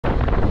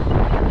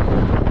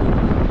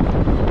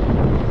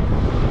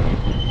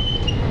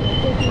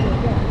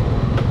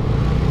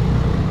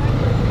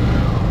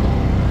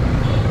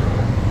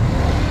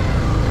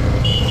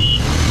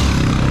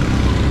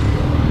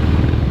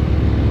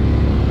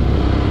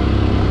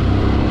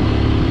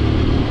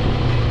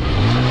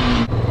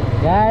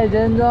Guys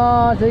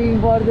danger checking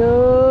पर्यो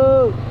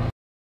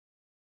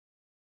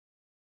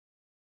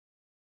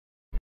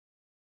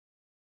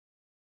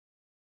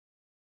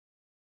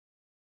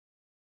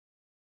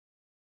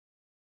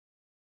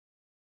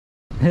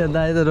यो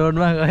दाइ त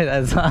रोडमा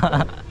गइरहेछ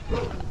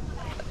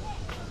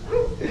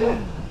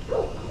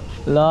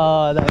ल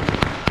दाइ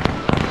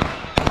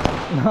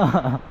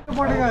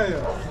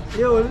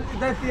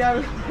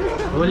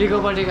होलीको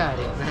पटेका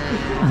अरे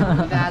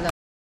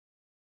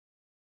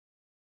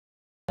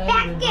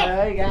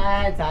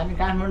हामी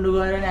काठमाडौँ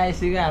गएर नि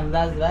आइसक्यो हाम्रो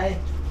दाजुभाइ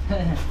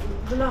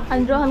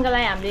अनि रोहनको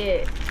लागि हामीले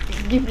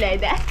गिफ्ट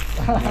ल्याइदिए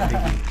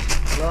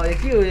ल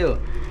के हो यो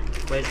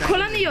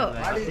खोला नि यो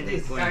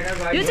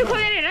चाहिँ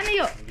खोलेर हेर नि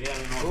यो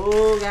ओ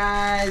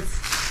गाइस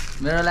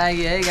मेरो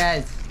लागि है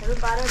गाइस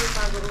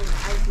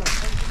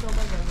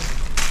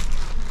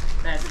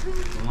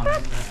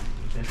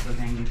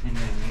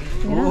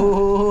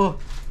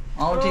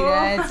औठी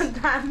गाइस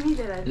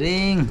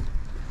रिङ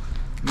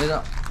मेरो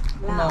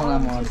कुनाउला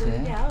मर्छ है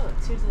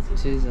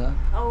छिर्छ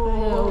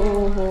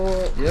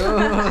यो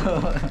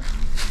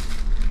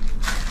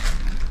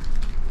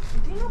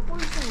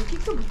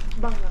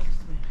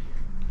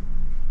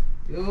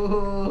यो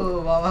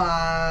बाबा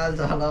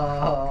चलो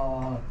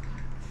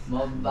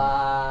बाबा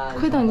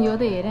खोइ त यो त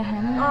हेरे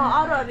हैन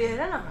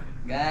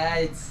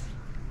गाइस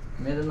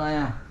मेरो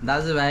नयाँ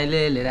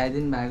दाजुभाइले लिएर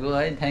आइदिनु भएको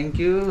है थ्याङ्क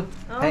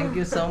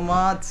यू सो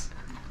मच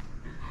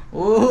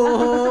ओ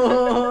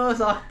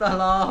सक्त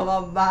ल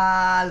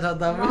बब्बाल छ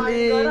त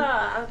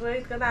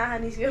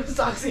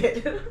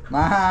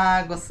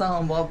माकोसँग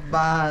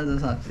बब्बाल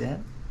छ सक्छ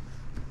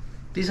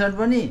टी सर्ट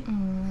पनि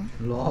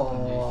ल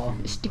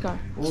स्टिकर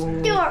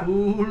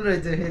फुल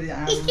रहेछ फेरि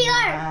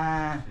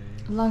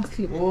long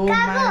sleeve oh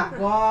my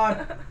God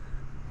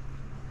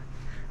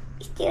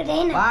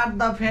What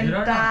the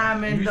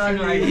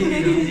fundamentally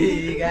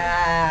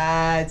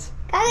guys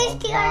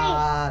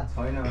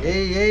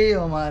यही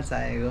हो मलाई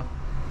चाहिएको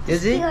यो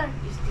चाहिँ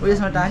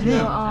उयसमा टाक्ने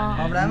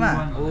कपडामा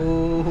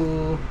ओहो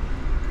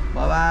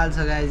बवाल छ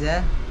गाइस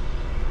यार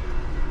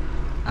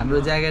हाम्रो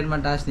ज्याकेटमा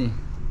टास्ने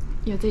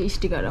यो चाहिँ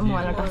स्टिकर हो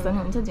मोबाइलमा टास्दैन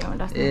हुन्छ जेमा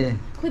टास्दैन ए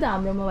खोइ त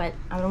हाम्रो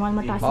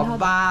मोबाइलमा टास्छ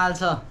बवाल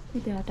छ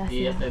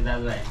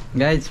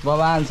गाइस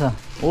बवाल छ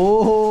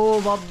ओहो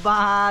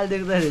बवाल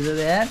देख्दै रहेछ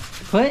यार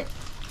खोइ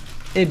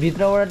ए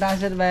भित्रबाट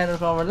टाँसेर बाहिर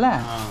कभरला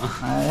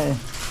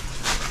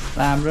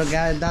हाम्रो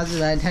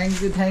दाजुभाइ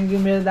थ्याङ्क यू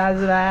मेरो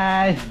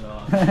दाजुभाइ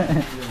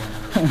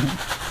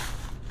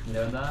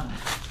यो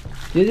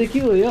चाहिँ के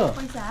हो यो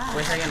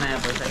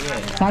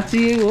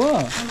साँच्चीको हो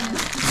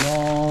ल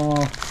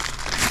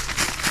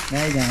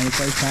गाइस हामी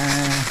पैसा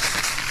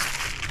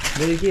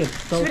फेरि के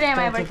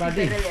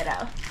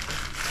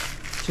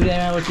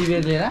छुर्यामाको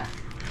टिपेर लिएर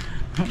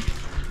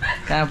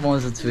कहाँ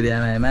पाउँछ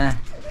छुर्यामामा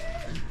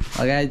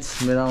गाइस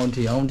मेरो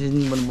औँठी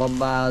पनि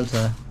बब्बाल छ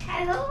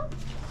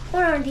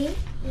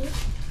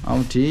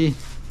औँठी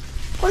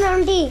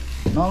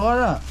नगर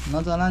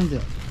नचलान्छ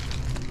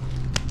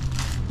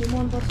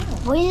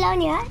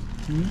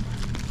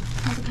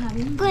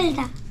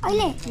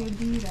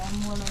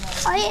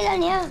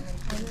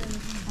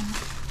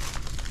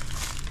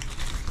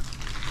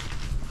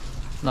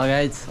ल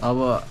गाइस अब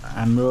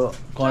हाम्रो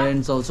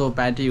करेन्ट चौचो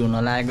पार्टी हुन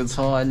लागेको छ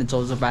अहिले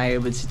चौचो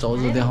पाकेपछि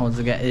चौचो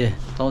देखाउँछु क्या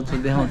चौचो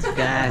देखाउँछु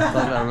क्या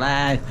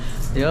तपाईँहरूलाई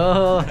यो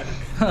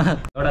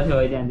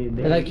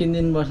यसलाई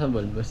किनिदिनु पर्छ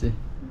भोलिपछि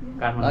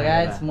ल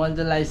गाइस मैले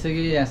चाहिँ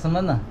लगाइसकेँ यहाँसम्म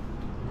न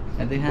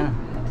यहाँ देखा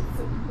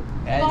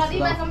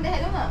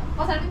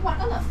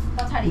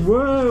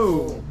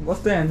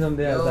कस्तो ह्यान्डसम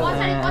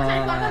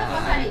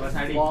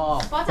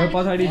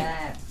पछाडि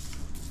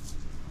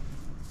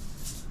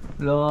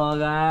लो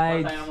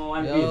गाइस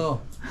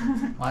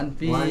वन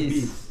पीस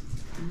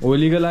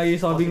होलीको लागि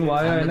सपिङ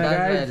भयो हैन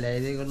गाइस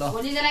ल्याइदिएको ल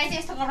होलीको लागि चाहिँ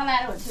यस्तो कपडा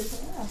लाएर हुन्छ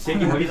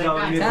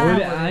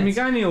हामी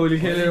कहाँ नि होली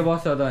खेलेर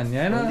बस्छ त अनि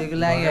हैन होलीको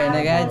लागि हैन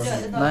गाइस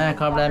नयाँ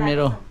कपडा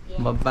मेरो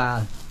बब्बा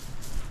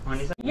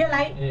यो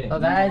लाइ त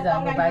गाइस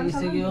हाम्रो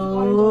पाकिसक्यो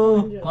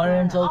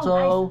करेन्ट चौचौ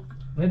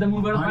मे त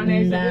मुबाट पानी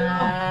आइसक्यो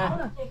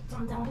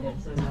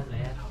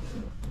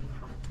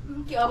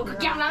के अब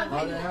क्यामेरा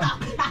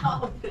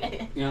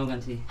यहाँ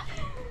कान्छी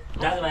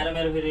दाजुभाइ र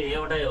मेरो फेरि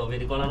एउटै हो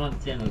फेरि कलरमा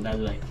चेन्ज हो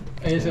दाजुभाइ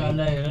यसो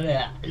भन्दा हेर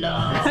ल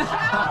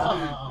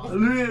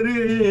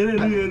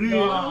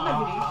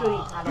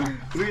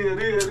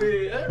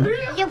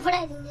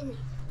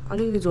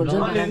अलिकति झोल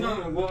झोल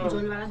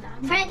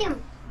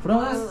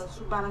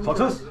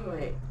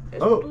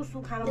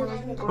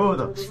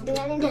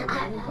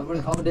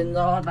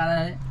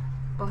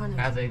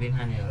आज एक दिन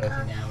खाने हो र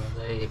त्यहाँबाट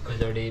चाहिँ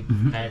एकैचोटि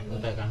फ्लाइट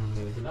उता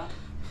काठमाडौँ गएपछि ल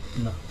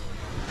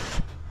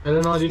यसले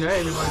नदिनु है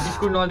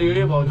बिस्कुट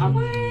नदिए भाउजू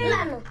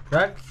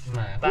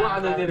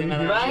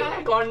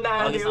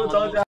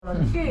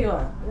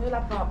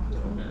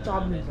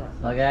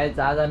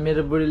आज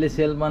मेरो बुढीले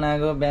सेल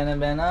बनाएको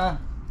बिहान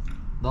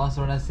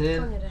 10वटा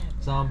सेल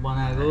चप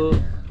बनाएको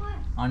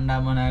अन्डा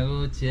बनाएको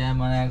चिया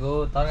बनाएको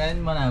तरकारी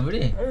पनि बनाएको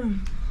बुढी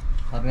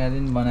तरकारी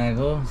पनि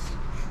बनाएको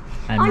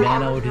हामी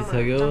बिहान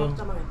उठिसक्यो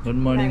गुड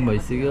मर्निङ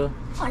भइसक्यो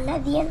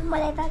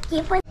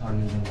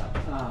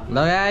ल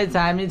गाइस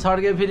हामी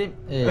छड्के फिल्म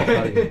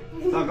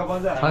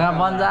छक्का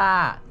पन्जा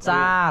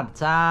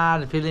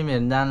 4 फिल्म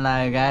हेर्न जान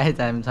लाग्यो गाइस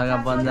हामी छक्का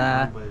पन्जा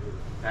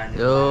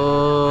यो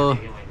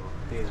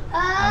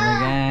हाम्रो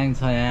ग्याङ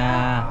छ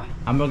यहाँ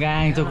हाम्रो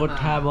ग्याङ छ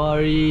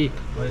कोठाभरि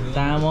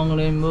Tamang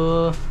Limbu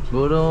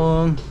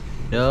Gurung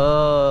yo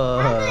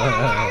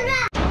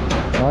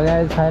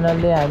guys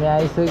finally हामी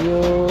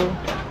आइसक्यो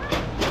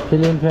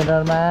फिल्म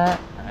थिएटरमा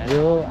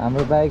यो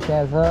हाम्रो बाइक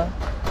त्यहाँ छ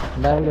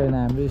बाइक होइन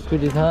हाम्रो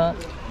स्कुटी छ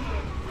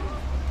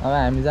अब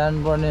हामी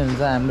जानुपर्ने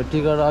हुन्छ हाम्रो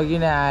टिकट अघि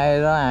नै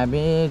आएर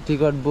हामी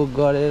टिकट बुक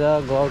गरेर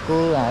गएको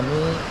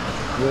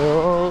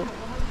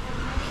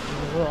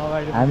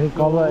हामी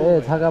कभर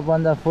छक्का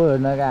पन्जा 4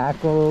 हेर्न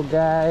गएको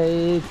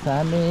गाइस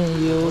हामी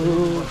यो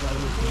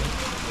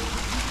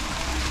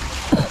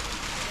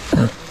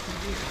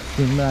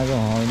सिमलाको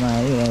हलमा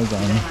आयो गाइस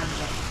हामी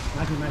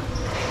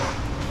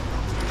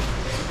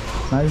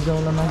माथि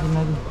जाउँ ल माथि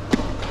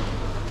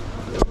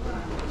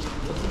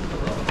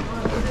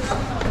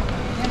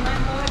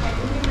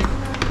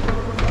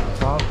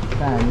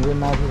हामीले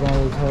माथि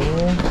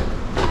जाँदैछौँ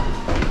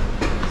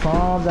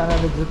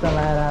सबजनाले जुत्ता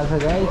लगाएर आएको छ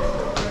गाइस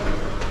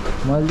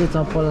मैले चाहिँ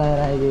चप्पल लगाएर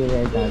आइदिएको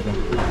गाइस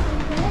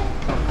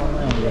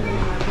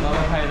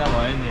फाइदा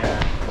भयो नि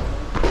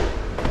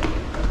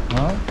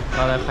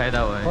फाइदा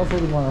भयो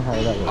कसरी मलाई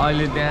फाइदा भयो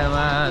अहिले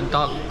त्यहाँमा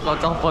टक्क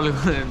चप्पल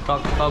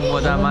टक्क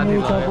मोजा माथि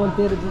चप्पल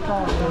तेरो जुत्ता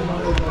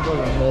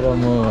मेरो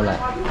मोला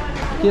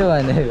के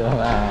भनेको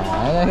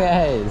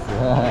गाइस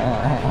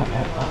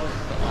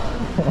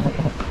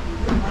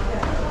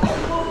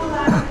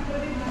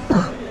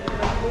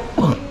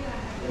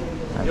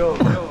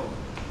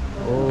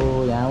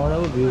यहाँबाट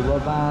भ्यू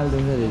पाल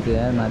दिन्छ रहेछ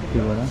यार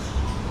माथिबाट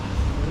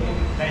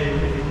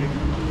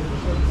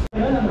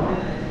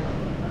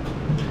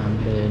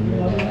हामीले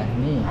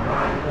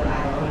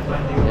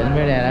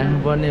हेलमेट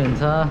राख्नुपर्ने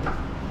हुन्छ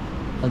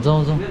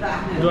जाउँ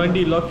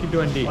 20 लकी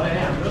 20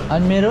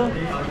 अनि मेरो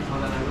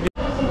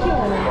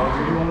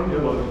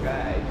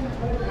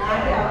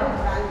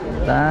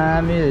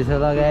दामी रहेछ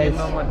ल गाइस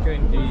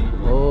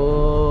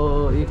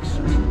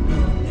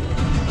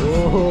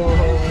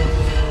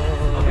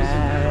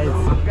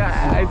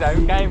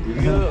हामी कहीँ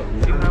पुग्यो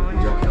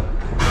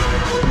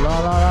ल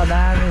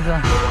दामी छ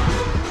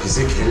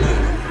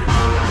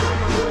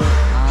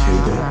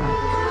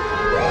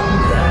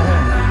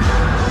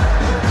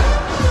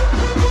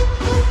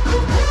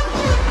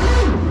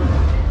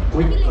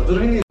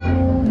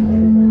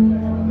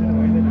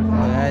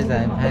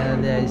हामी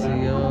फाइनली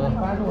आइसक्यो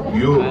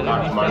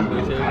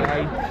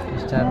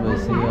स्टार्ट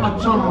भइसक्यो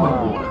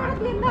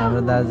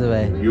हाम्रो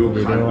दाजुभाइ भिडियो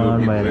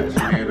अन भएर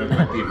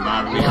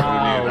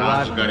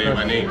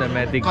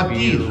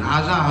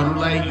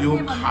राजाहरूलाई यो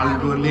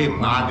खाल्डोले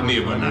माग्ने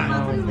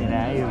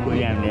बनायो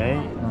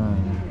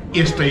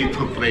यस्तै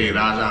थुप्रै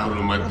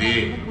राजाहरू मध्ये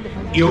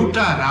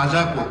एउटा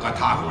राजाको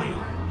कथा हो यो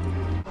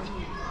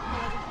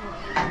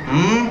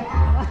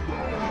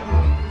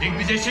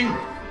दिग्विजय सिंह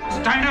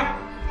स्ट्यान्ड अप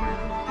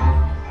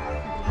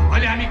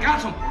अहिले हामी कहाँ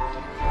छौँ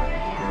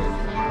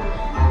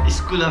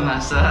स्कुलमा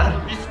सर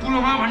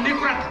स्कुलमा भन्ने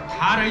कुरा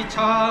थाहा रहेछ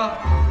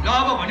ल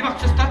अब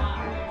भनिबक्छस् त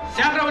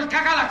स्याल र उल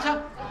कहाँ लाग्छ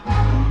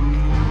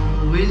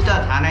विल त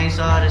थाहा नै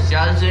सर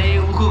स्याल चाहिँ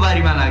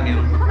उखुबारीमा लाग्ने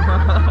हो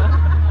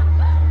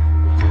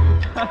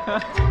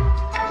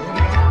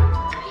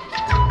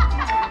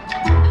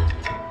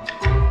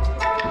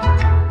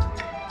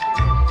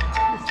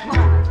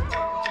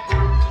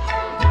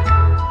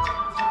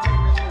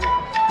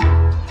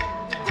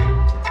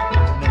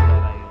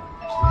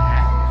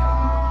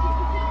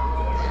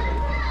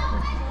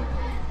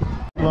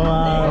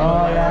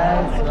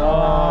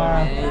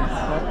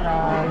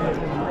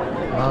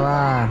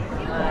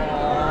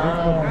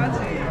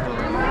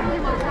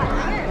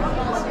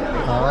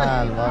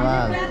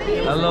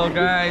हेलो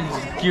गाइज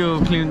के हो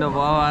फिल्म त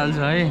बवाल छ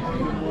है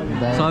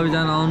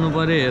सबैजना आउनु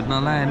पर्यो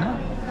हेर्नलाई होइन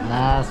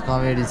लास्ट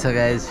कमेडी छ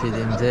गाइज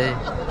फिल्म चाहिँ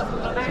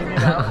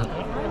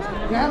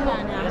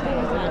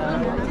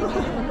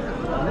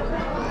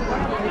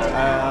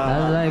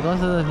दाजुभाइ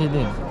कस्तो छ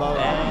फिल्म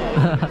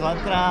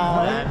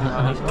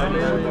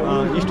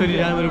स्टोरी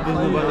राम्रो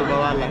बुझ्नुपर्छ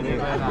बवाल लाग्ने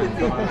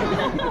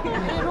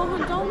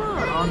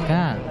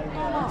कहाँ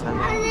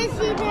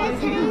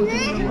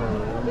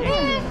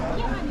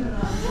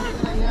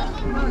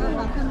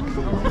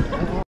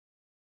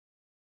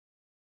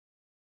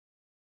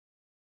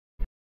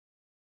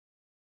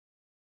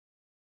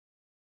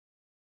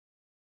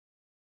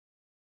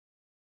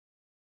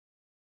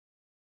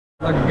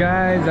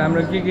गाइज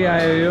हाम्रो के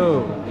आयो यो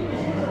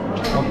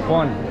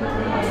पन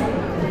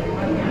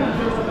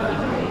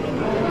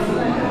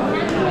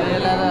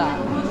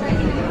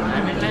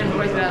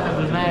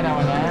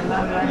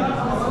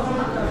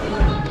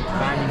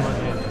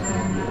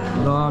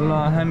ल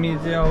हामी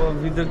चाहिँ अब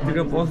भित्रतिर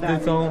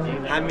पस्दैछौँ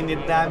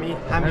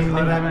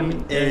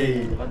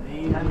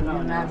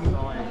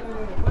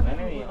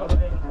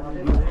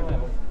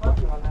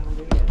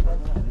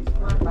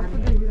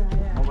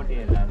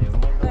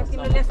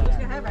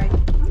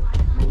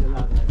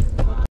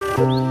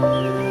गाइज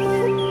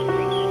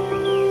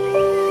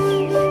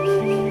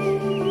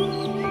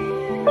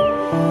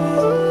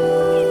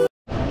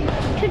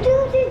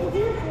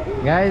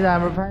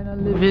हाम्रो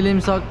फाइनल्ली फिल्म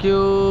सक्यो।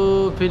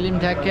 फिल्म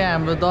ठ्याक्कै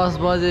हाम्रो 10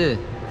 बजे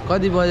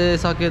कति बजे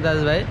सक्यो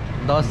दाजुभाइ?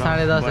 10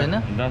 साढे 10 होइन?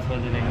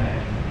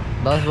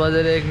 10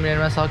 बजेर 1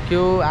 मिनटमा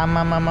सक्यो।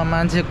 आमामामा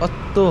मान्छे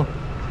कस्तो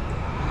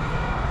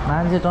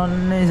मान्छे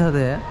टन्नै छ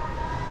त्यहाँ।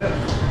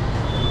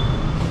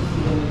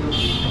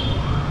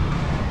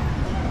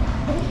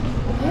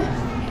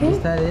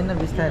 बिस्तारै होइन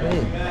बिस्तारै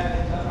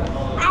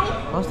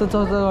कस्तो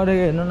चर्चा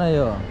गरेको हेर्नु न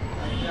यो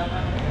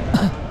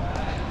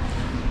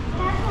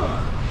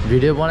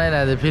भिडियो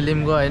बनाइरहेको थियो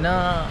फिल्मको होइन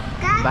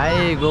भाइ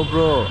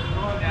गोप्रो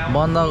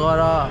बन्द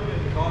गर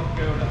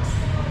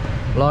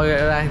लगेर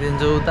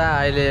राखिदिन्छु उता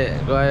अहिले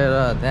गएर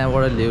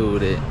त्यहाँबाट ल्याऊ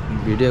रे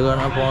भिडियो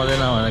गर्न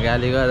पाउँदैन भनेर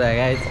गाली गर्दा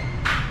गाइस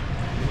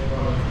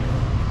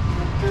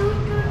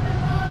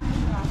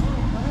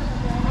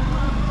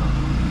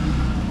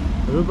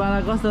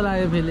रूपालाई कस्तो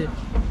लाग्यो फिल्म?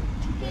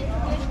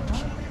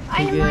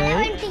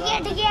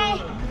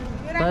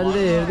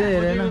 तैँले हेर्दै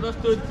हेरेन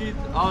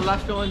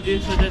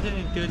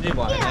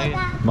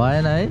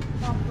भएन है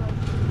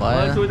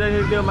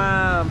सोच्दाखेरि त्योमा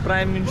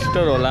प्राइम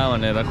मिनिस्टर होला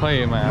भनेर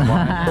खैमा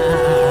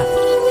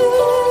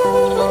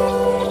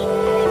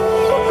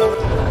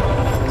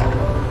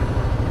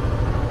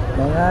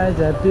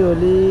ह्याप्पी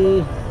होली।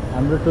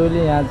 हाम्रो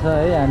टोली यहाँ छ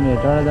है हामी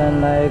टाढा जान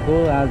लागेको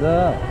आज।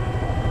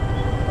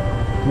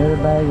 मेरो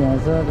बाइक यहाँ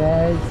छ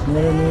गाइस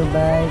मेरो न्यू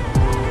बाइक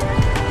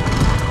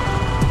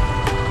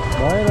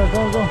भएर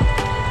जाउँ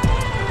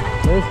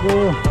लेट्स गो।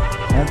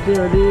 ह्याप्पी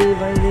होली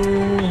बहिनी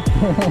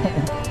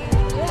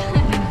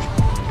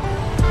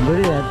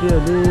बुढी ह्याप्पी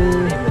होली।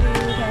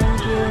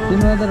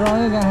 तिमीलाई त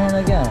रङै गाएन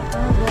क्या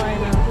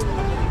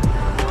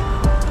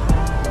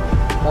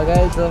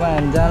गाइस। अब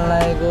हामी जान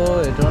लागेको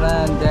हेटौँडा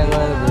अनि त्यहाँ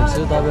गएर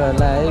भेट्छु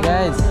तपाईँहरूलाई है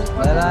गाइस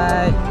बाई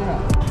बाई।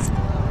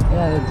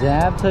 यहाँ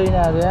झ्याप छैन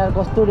यार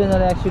कस्तो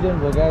डेन्जर एक्सिडेन्ट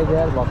भयो गाइस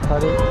यार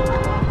भर्खरै।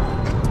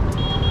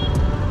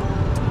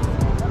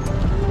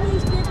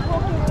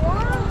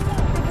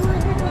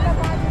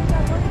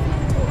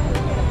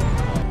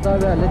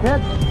 तपाईँहरूले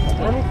थ्याट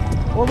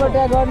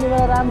ओभरटेक गर्ने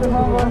बेला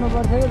राम्रोसँग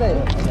गर्नुपर्छ कि दाइ।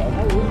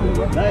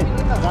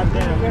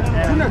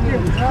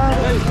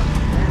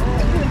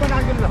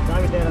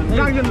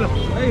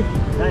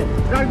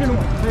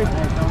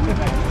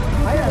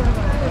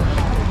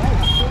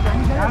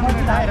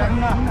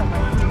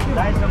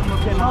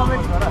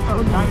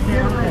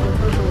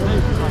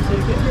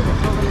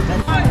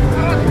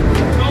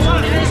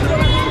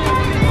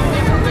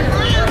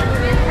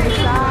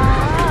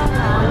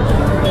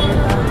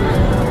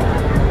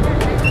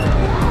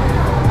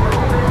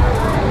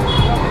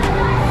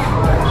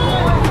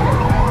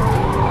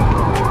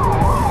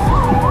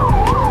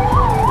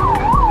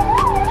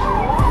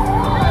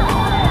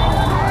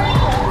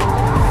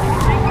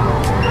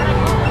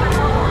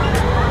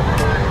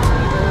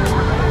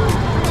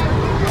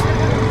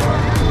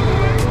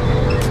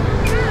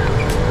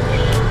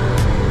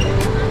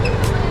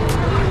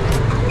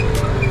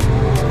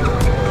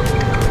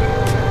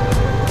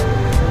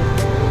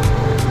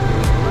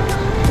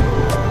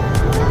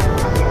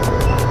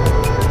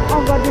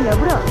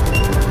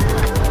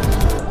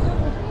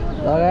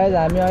 गाइस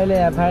हामी अहिले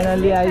यहाँ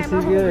फाइनल्ली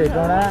आइसक्यो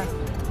हेटौँडा।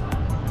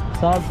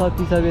 सर्ट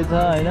सकिसकेछ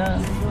होइन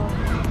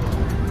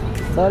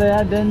तर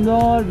यहाँ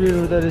डेन्जर भिड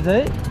हुँदो रहेछ है।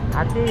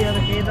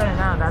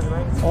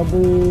 अब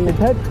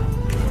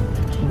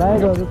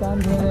बाइकहरू काम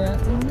छैन यहाँ।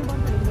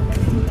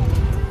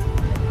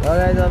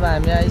 गाइस अब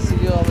हामी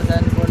आइसक्यो अब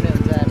जानुपर्ने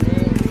हुन्छ हामी।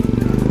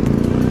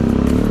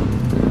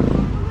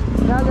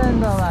 कहाँ जाने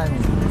त अब हामी?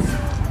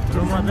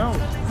 रुममा जाउँ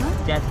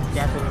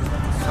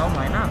खाउँ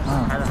होइन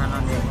खाजा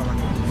खान दिएको भने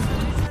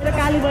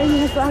काली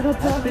बहिनीको स्वागत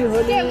छ। मेरो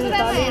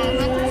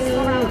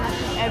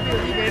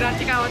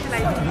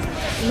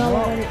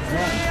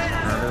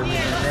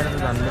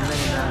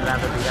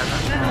रातो ढिका छ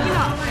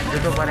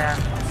जुटो पर्या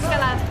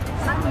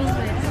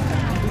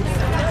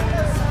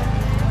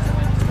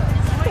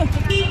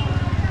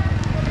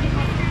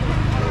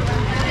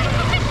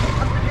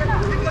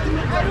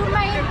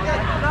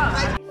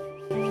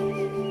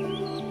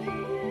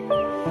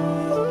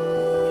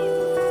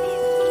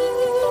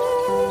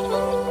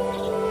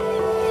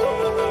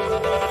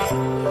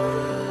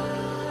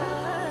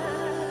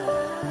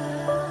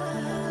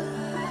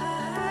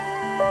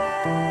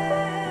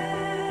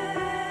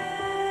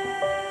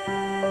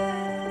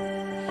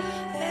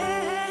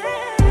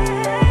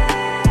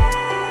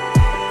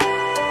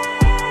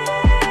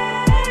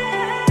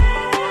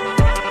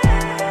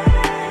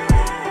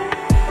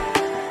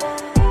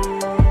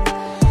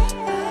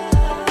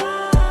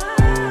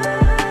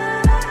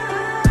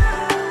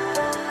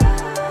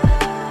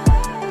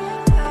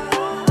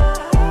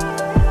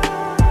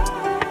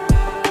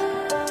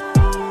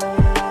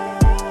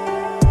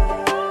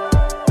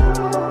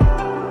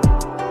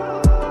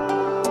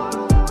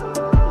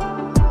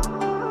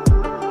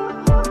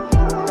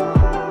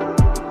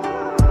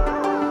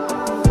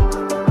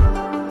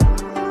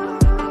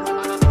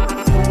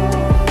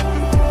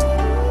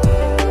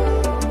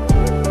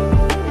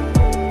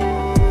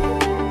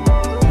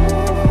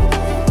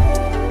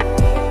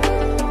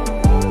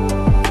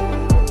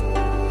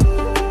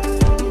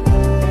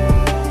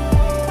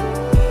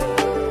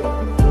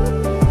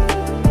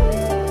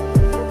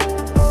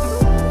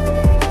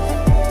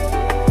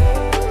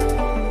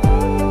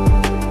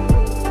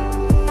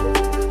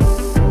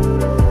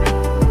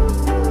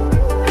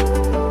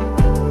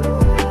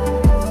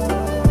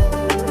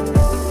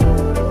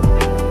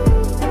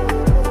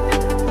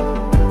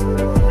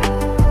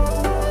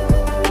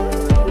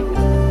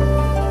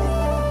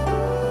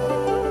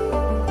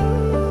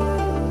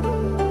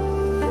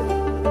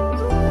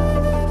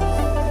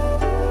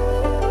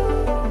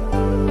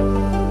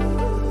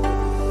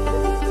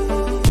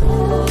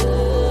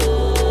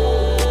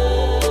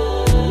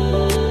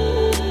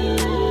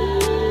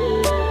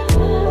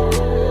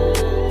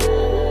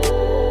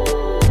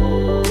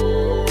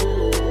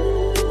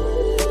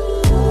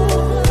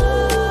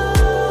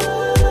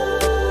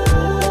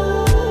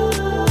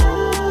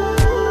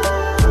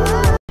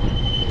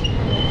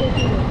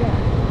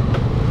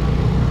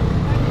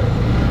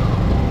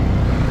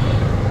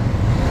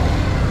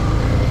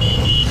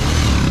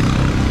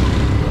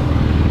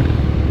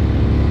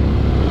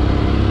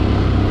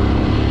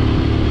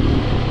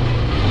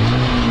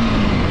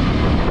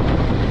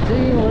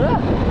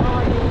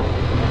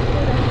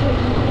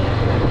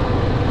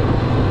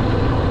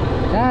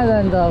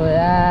जान्छ अब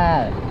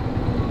यार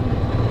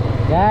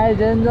गाइस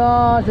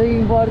डेन्जर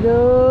चेकिङ पर्यो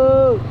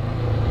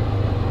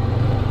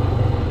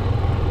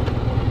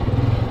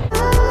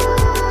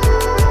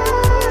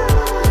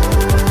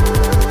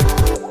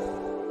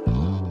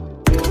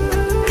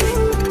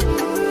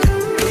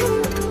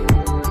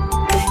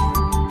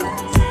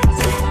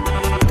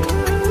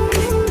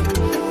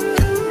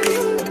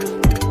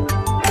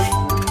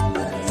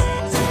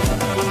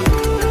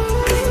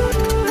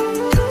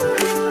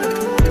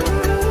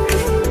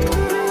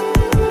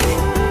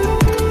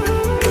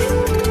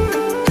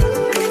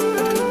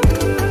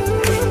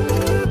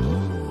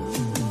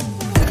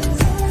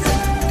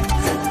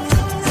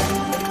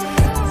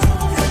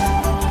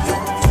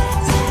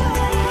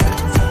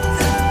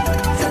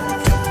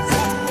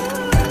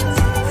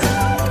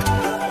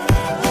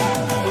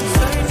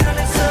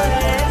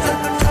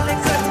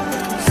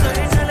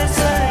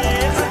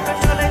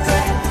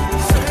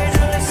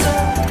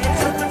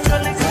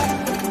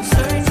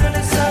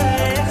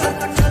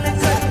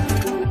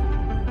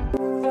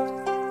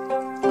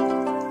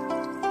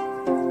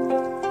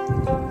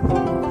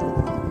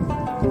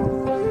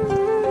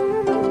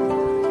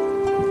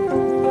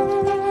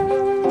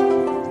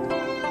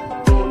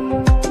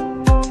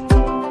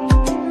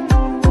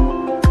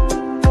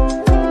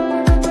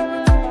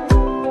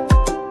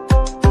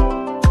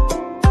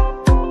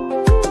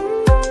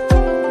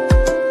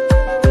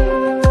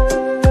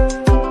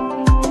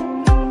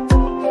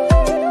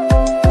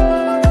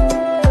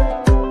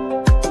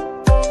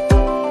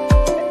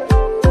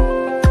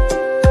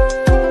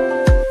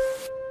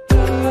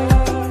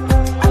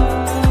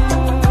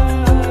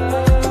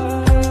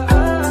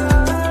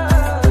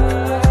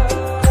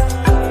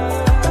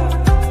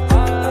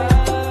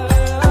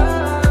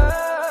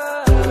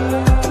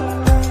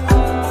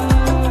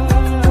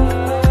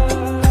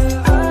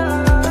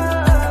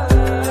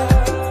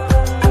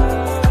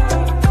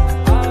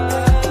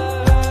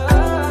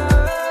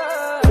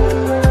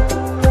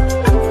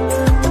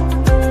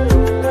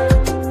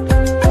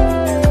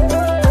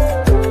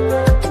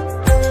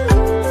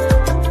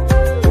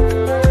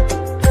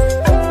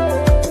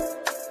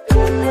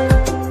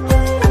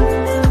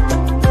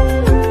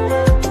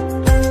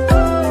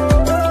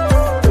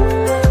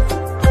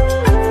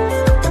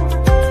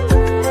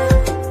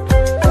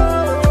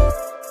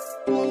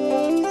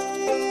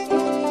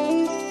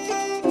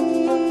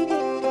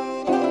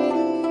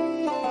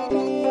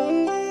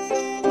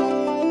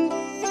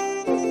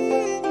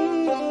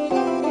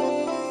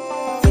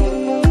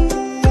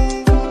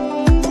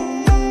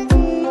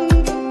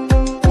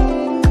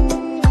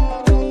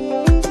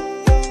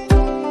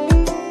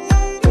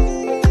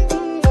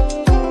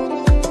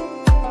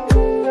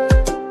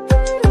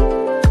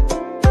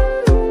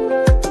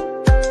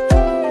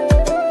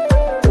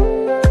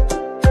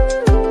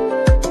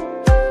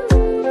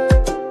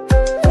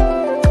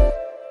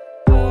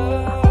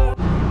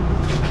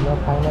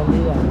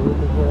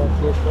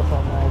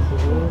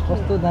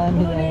कस्तो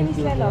दामी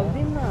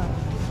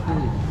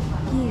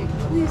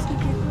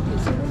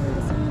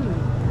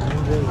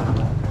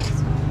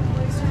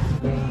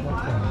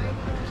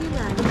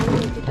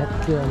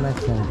ठ्याक्कै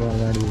मान्छेहरूको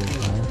अगाडि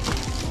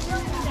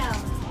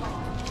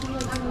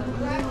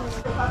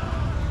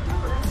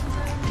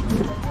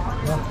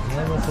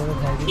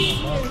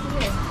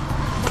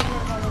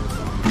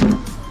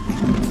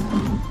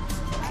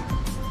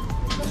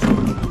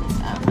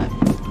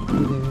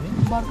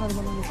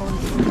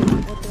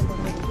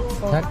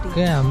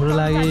ठ्याक्कै हाम्रो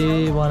लागि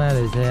बनाएर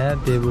रहेछ यार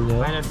टेबल हो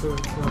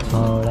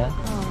 6वटा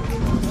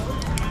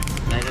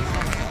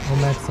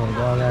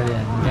म्याक्सहरूको अगाडि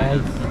हामी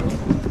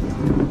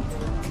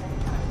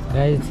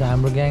गाइज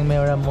हाम्रो ग्याङमा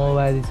एउटा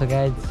मोबाइल छ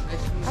गाइज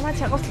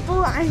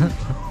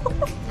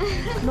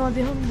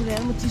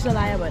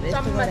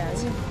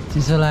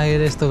चिसो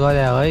लागेर यस्तो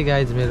गरे हो है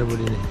गाइज मेरो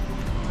बुढीले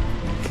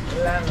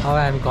अब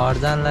हामी घर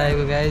जान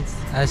लागेको गाइज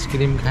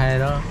आइसक्रिम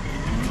खाएर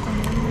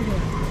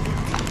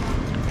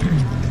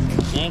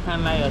खान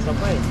लाग्यो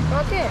सबै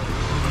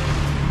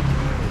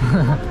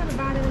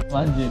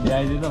मान्छे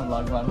देखाइदिनु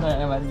भ्लगमा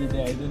नयाँ मान्छे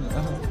देखाइदिनु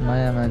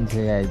नयाँ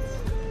मान्छे गाइज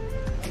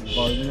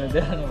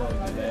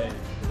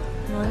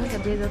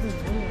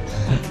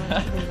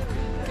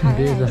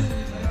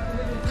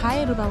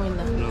खाएर त मैले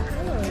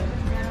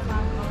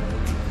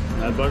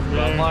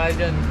मलाई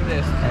चाहिँ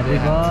Happy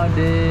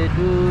birthday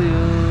to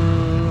you.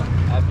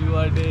 Happy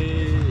birthday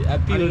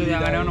happy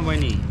अगाडि आउनु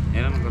बहिनी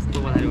हेर न कस्तो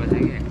पछाडि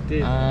बसेको के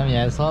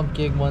यहाँ सब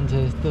केक बन्छ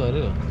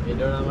यस्तोहरू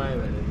हेटौँडामा आयो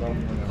भने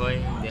खोइ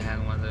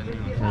देखाएको मजाले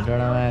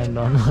हेटौँडामा आएर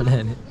डन होला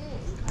नि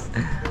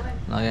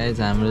लगाएछ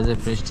हाम्रो चाहिँ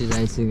प्रेस्टिज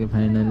आइसक्यो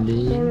फाइनल्ली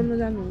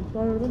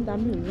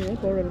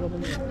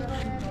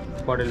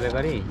पटेल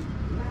बेकरी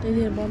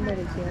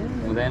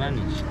हुँदैन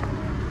नि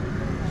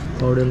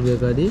पौडेल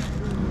बेकरी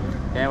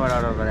त्यहाँबाट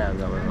अर्डर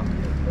गरिहाल्छ अब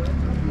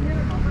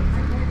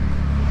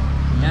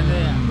यहाँ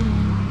चाहिँ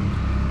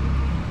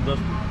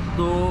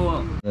जस्तो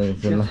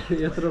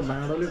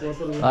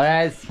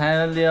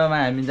फाइनल्ली अब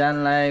हामी जान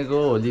लागेको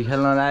होली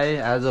खेल्नलाई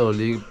आज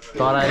होली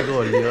तराईको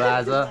होली हो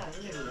आज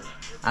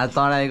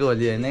तराईको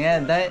होली होइन क्या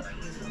दाइ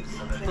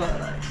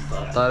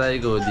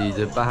तराईको होली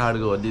हिजो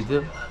पाहाडको होली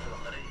थियो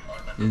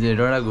हिजो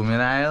हेटवटा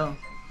घुमेर आयो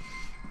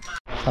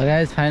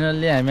गाइस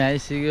फाइनल्ली हामी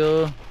आइसक्यो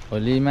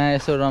होलीमा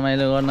यसो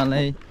रमाइलो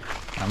गर्नलाई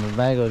हाम्रो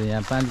बाइकहरू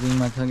यहाँ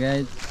पार्किङमा छ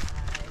गाइस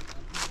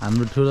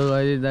हाम्रो ठुलो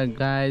गरी त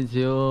गाइस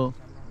यो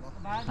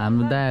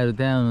हाम्रो दाइहरू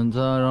त्यहाँ हुनुहुन्छ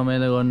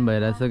रमाइलो गर्नु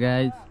भइरहेछ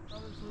गाइस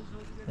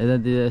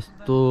यतातिर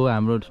यस्तो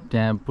हाम्रो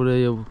त्यहाँ पुरै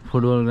यो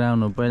फुटबल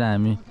ग्राउन्ड हो पहिला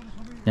हामी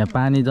यहाँ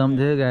पानी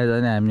जम्थ्यो गाइस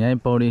अनि हामी यहीँ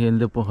पौडी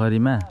खेल्थ्यो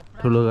पोखरीमा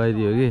ठुलो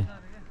गरी हो कि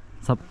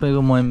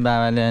सबैको मम्मी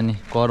बाबाले अनि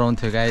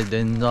कराउँथ्यो गाइस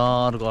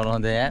डेन्जर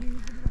कराउँथ्यो यार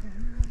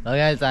ल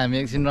गाइस हामी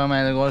एकछिन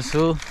रमाइलो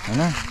गर्छु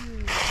होइन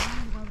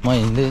म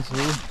हिँड्दैछु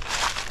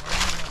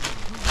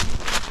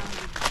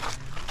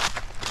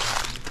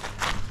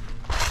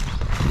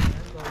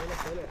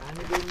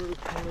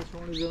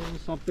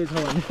सबै छ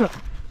भने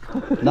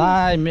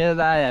दाइ मेरो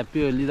दाइ ह्याप्पी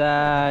होली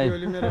दाइ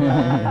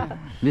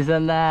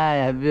विशाल दाइ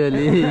ह्याप्पी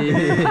होली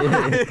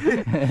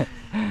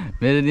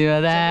मेरो दिमा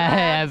दाइ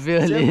ह्याप्पी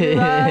होली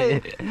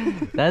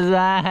दाजु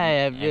दाइ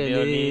ह्याप्पी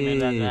होली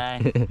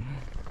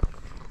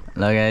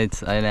ल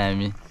गाइस अहिले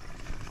हामी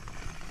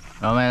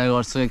रमाइलो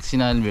गर्छु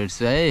एकछिन अहिले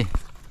भेट्छु है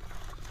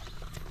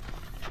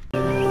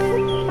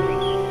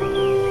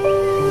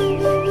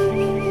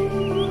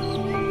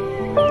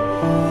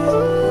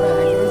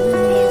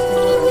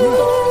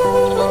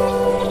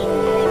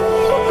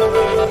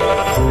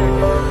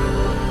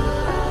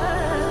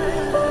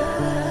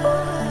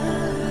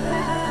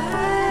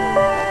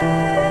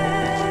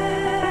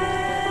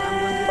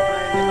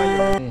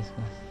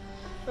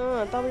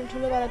तपाईले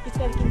ठुलो गाडा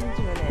पिचकारी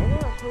किन्दिन्छु भने हैन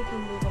खोइ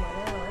किन्दिएको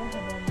भने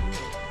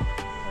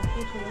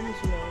ठुलो नि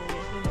सुनाउ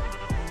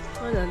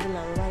झन्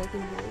लामो गाडा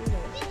किन्दिनु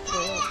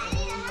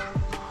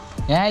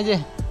यहाँ आइज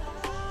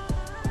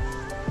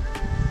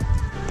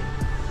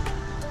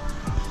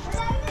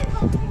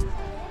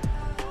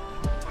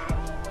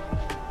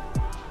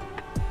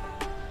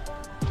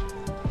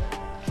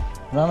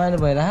रमाइलो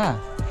भइरह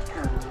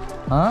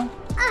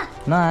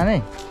नहाने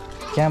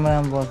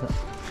क्यामेरामा पर्छ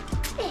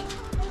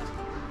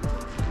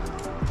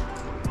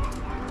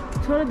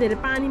छोरो धेरै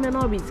पानीमा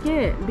नभिज के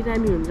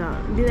बिरामी हुन्छ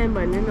बिरामी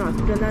भयो भने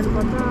हस्पिटल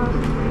जानुपर्छ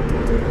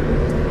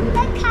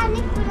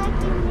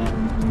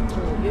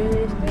यो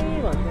यस्तै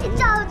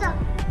भन्छ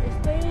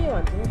यस्तै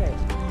भन्छ नि भाइ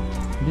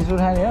बिस्कुट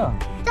खाने हो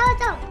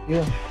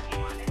यो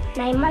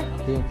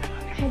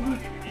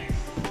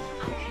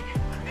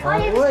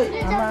ओइ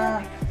आमा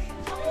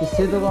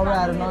सेतो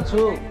कपडाहरू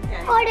नछु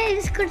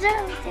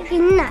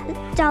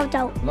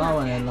ल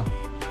भने ल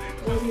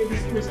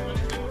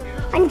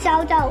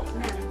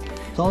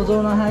चाउचाउ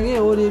नखा कि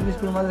ओरियो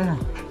बिस्कुट मात्रै खा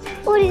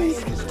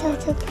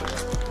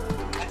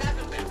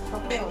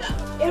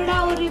एउटा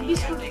ओरियो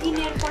बिस्कुट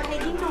किनेर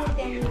पठाइदिनु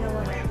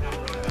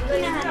न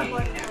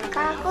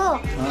काको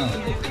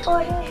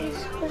ओरियो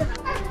बिस्कुट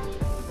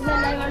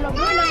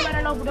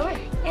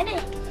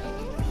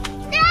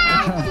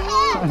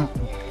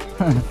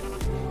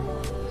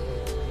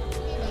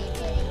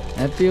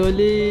ह्याप्पी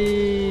होली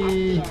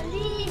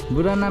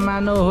बुरा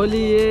नमानो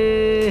होली ए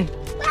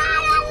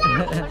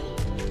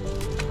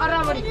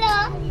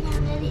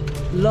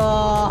ल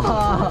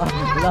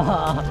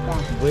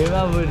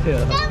भुइँमा बुढ्यो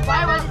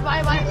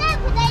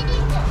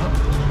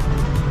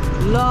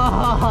ल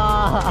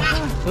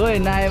खोइ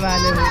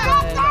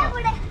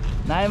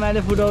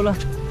नाइमाले फुटाउ ल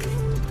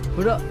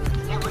फुटाउ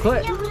खोइ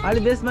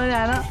अलिक बेसमा नि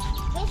आएन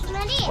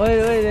ओइ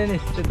ओइ रेनी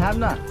त्यो थाप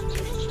न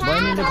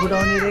बहिनीले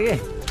फुटाउने रे के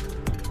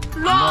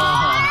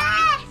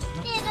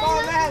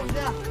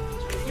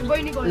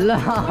ल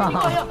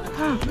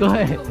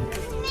खोइ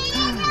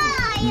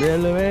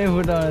बेलुमै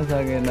फुटाउन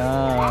सकेन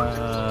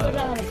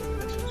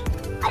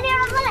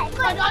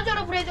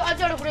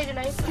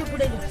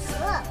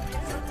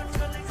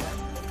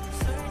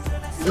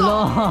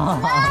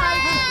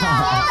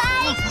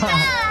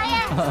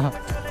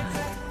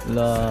ल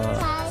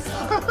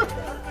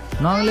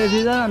नङले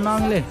थिच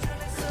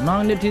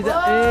नङले थिच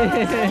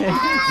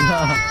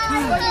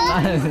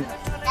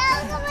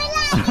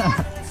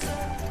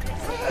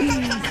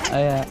ए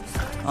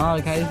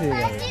खाइसक्यो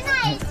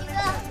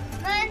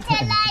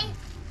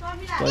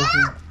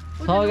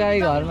छ गाई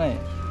घरमै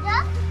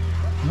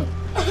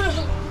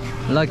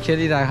ल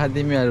खेलिराख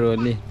तिमीहरू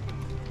होली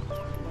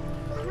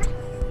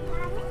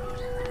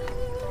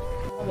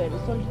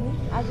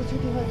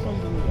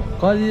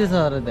कति छ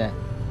र त्यहाँ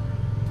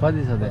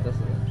कति छ त्यहाँ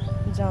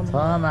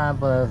छमा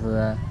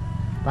 50,000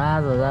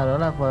 5,000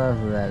 होला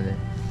 50,000ले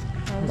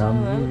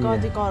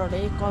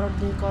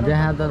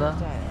देखा त ल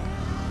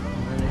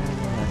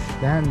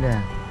ध्यान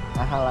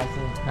आँखा लाग्छ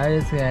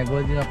यसको यहाँ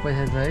गोजीमा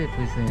पैसा छ है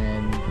पैसा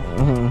यहाँ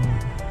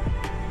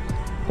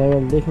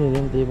तपाईँले देख्ने रे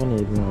त्यही पनि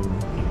हेर्नु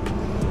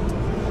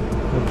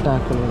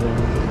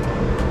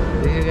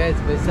देख्यो गाइस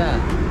पैसा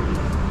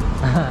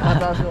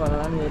 50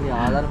 भनेर नि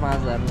 1000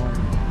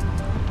 5,000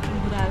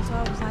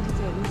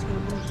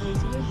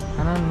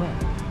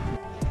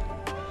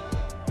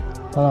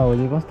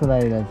 होली कस्तो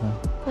लागिरहेछ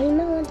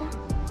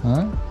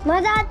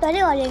मजा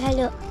आयो होली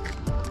खेल्यो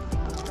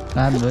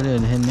रातभरि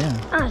होली खेल्ने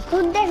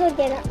सुत्दै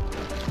सुतेर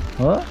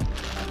हो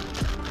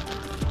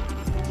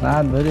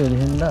रातभरि होली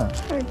खेल्ने त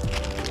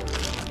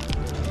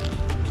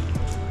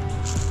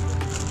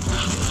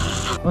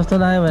कस्तो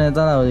लाग्यो भने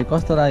तल होली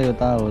कस्तो लाग्यो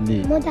त होली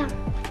मजा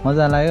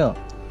मजा लाग्यो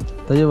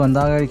त योभन्दा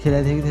अगाडि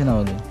खेलेको थियो कि थिएन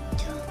होली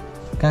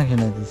कहाँ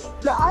खेलेको थिइस्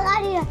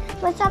अगाडि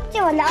म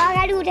सबैभन्दा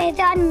अगाडि उठेको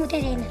थिएँ अनि मुते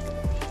छैन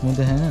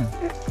मुते छैन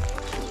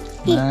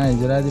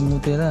हिजो राति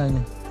मुतेर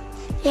अहिले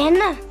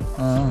हेर्न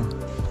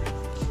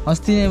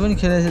अस्ति नै पनि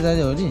खेलेको थियो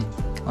तैँले होली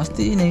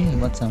अस्ति नै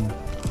बच्चामा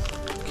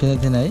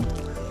खेलेको थिएन है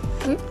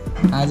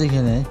आजै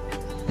खेले है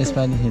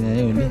यसपालि खेले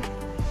है होली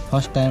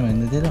फर्स्ट टाइम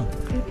होइन थियो र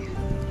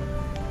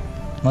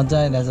मजा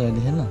आइरहेछ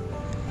होली खेल्न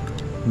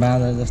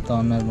बाँदर जस्तो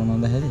अनुहार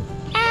बनाउँदाखेरि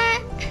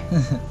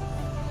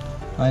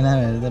ऐना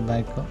हेरेर त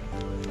बाइकको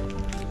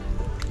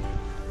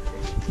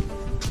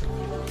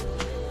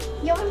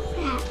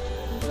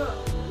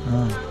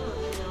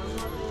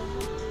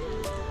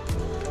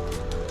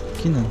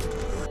किन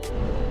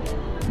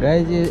गाई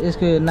चाहिँ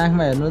यसको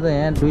नाकमा हेर्नु त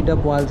यहाँ दुईवटा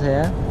पाल छ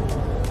यहाँ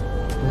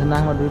यसको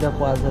नाकमा दुईवटा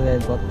पाल छ गाई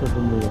कस्तो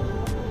ठुलो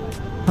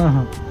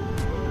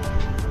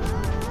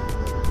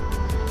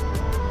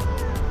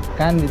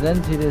कानभित्र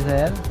नि छिरेछ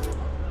यार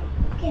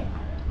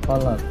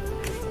कलर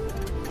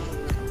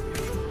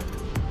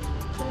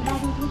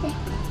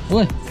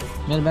ओइ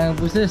मेरो ब्यागमा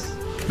पुछेस्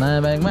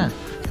नयाँ ब्यागमा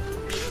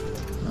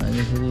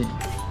अहिले फेरि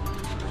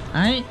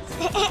आइ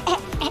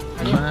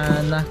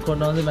नाक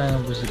कोटाउँदै ब्यागमा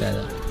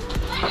पुसिरहेको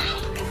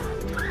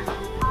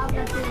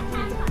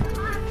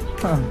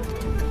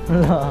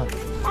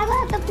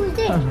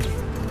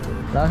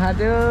ल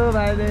खाट्यो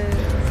भाइले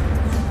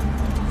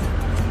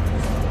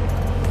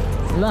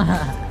ल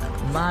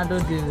माटो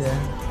दिँदै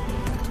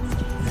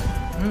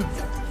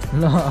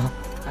ल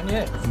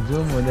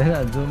जुम हुँदैन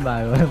जुम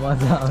भएको भए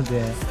मजा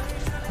आउँथ्यो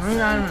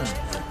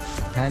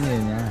खाने हो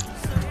यहाँ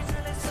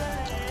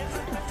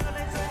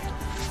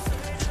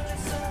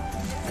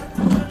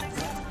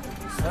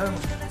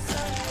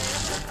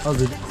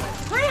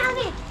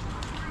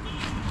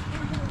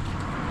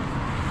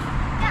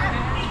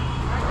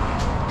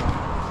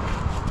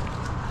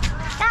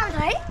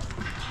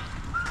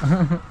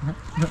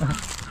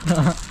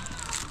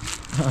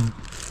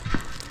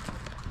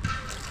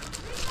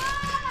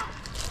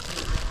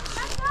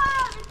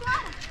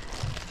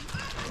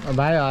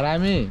भाइ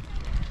हरामी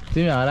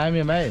तिमी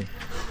हरामी भाइ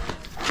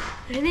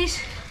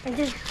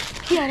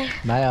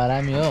भाइ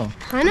हरामी हो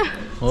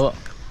हो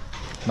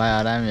भाइ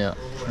हरामी हो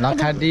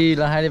लखाटी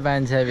लखाटी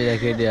पाइन्छ बिरा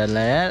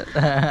केटीहरूलाई यार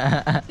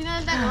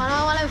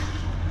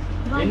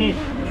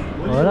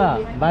हो र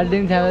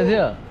बाल्टिङ छ्याएको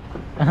थियो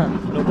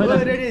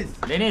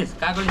रेनिस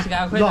काकोले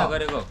सिकाएको खोइ त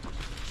गरेको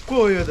को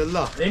हो यो त ल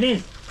रेनिस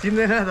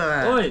चिन्दैन त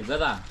ओइ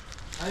दादा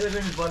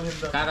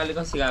काकाले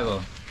कसो सिकाएको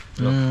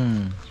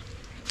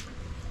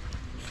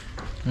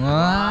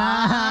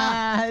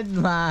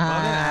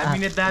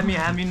हामी दामी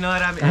हामी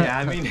नरामी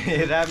हामी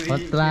राम्री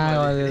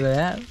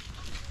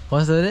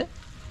कस्तो रे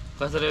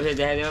कसरी फेरि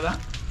देखाइदिनु ल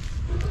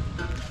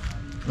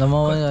ल म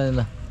पनि गरेँ ल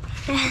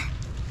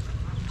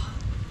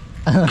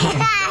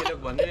डाइलग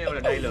भन्दै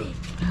एउटा डाइलग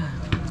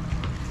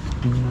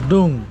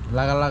डुङ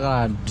लगा लगा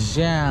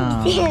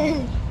ड्याम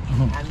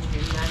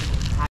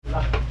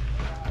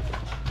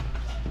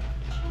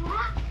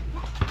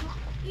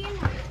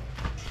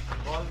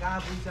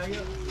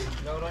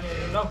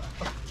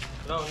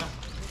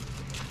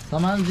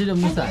सामान जिरो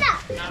मुसा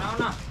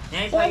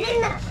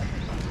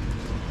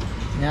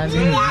यहाँ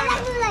दिनु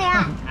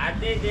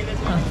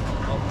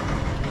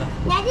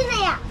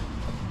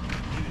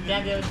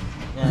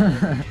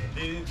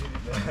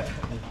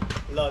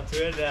ल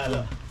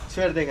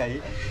छोड दे खाइ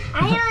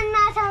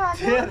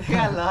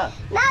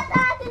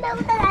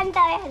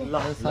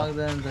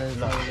सक्दैन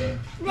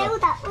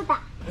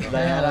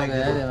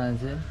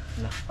मान्छे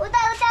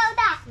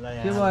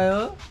के भयो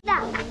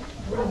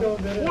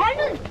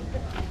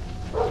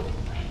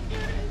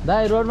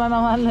दाइ रोडमा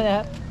नमान्नु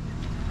यार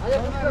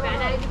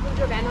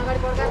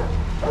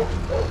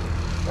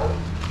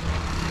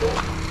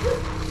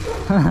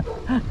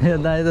यो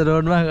दाइ त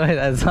रोडमा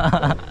गइरहेछ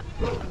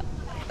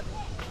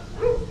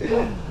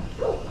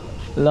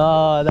ल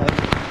दाइ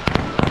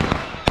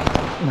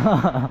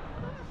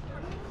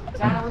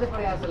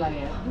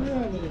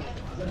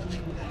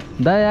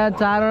दाइ यहाँ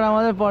 4 वटा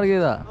मात्रै पड्क्यो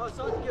त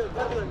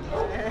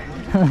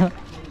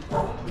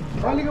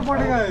होलीको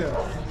पटेका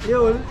यो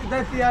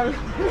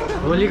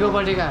होलीको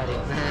पटेका अरे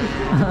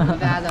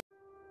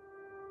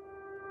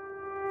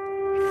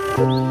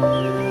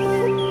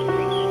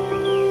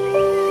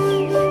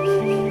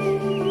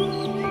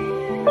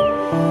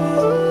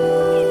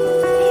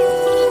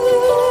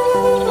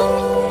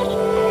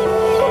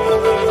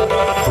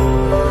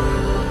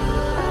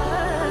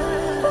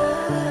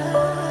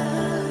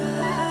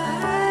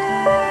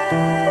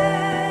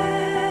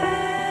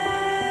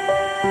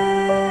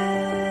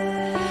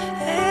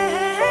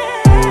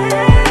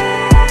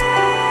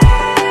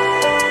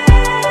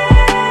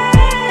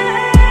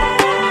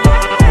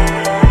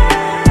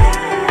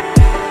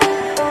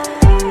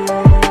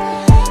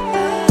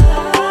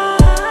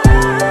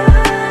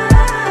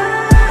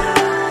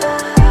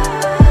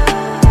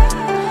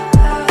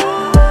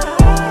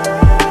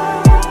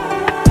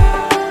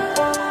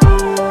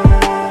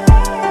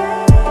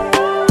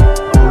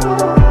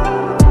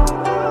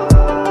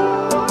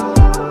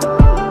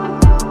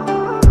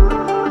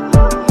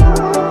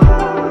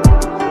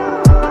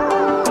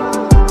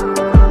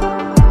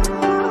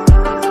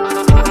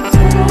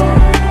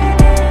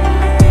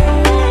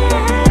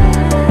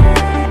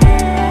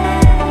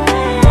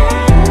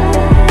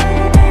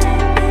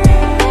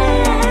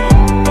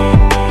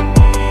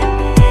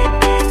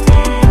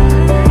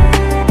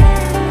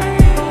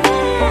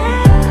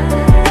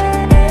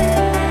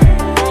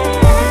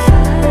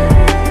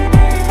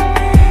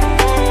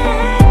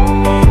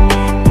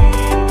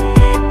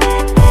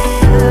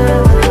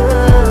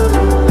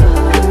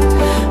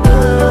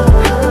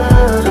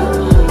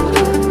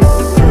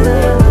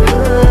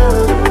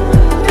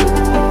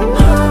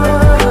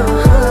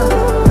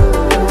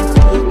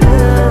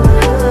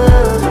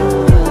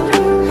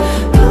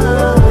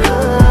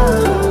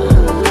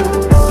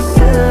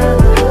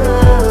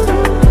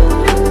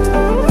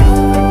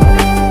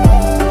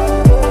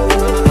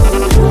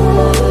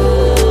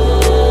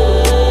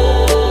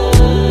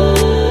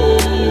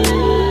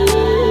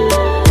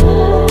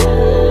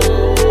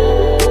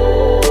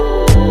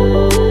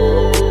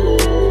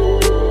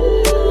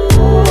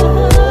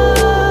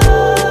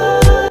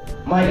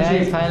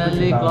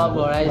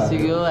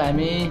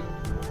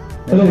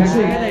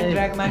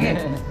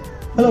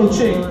Hello,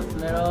 Chick.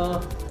 मेरो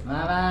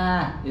मामा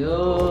यो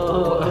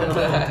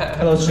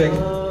Hello, Chick.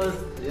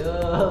 यो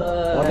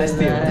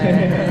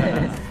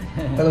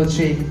Hello,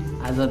 Chick.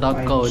 आज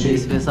टक्क होली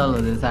स्पेसल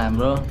हुँदैछ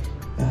हाम्रो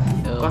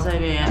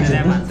कसैले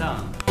यहाँ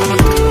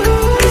भन्छ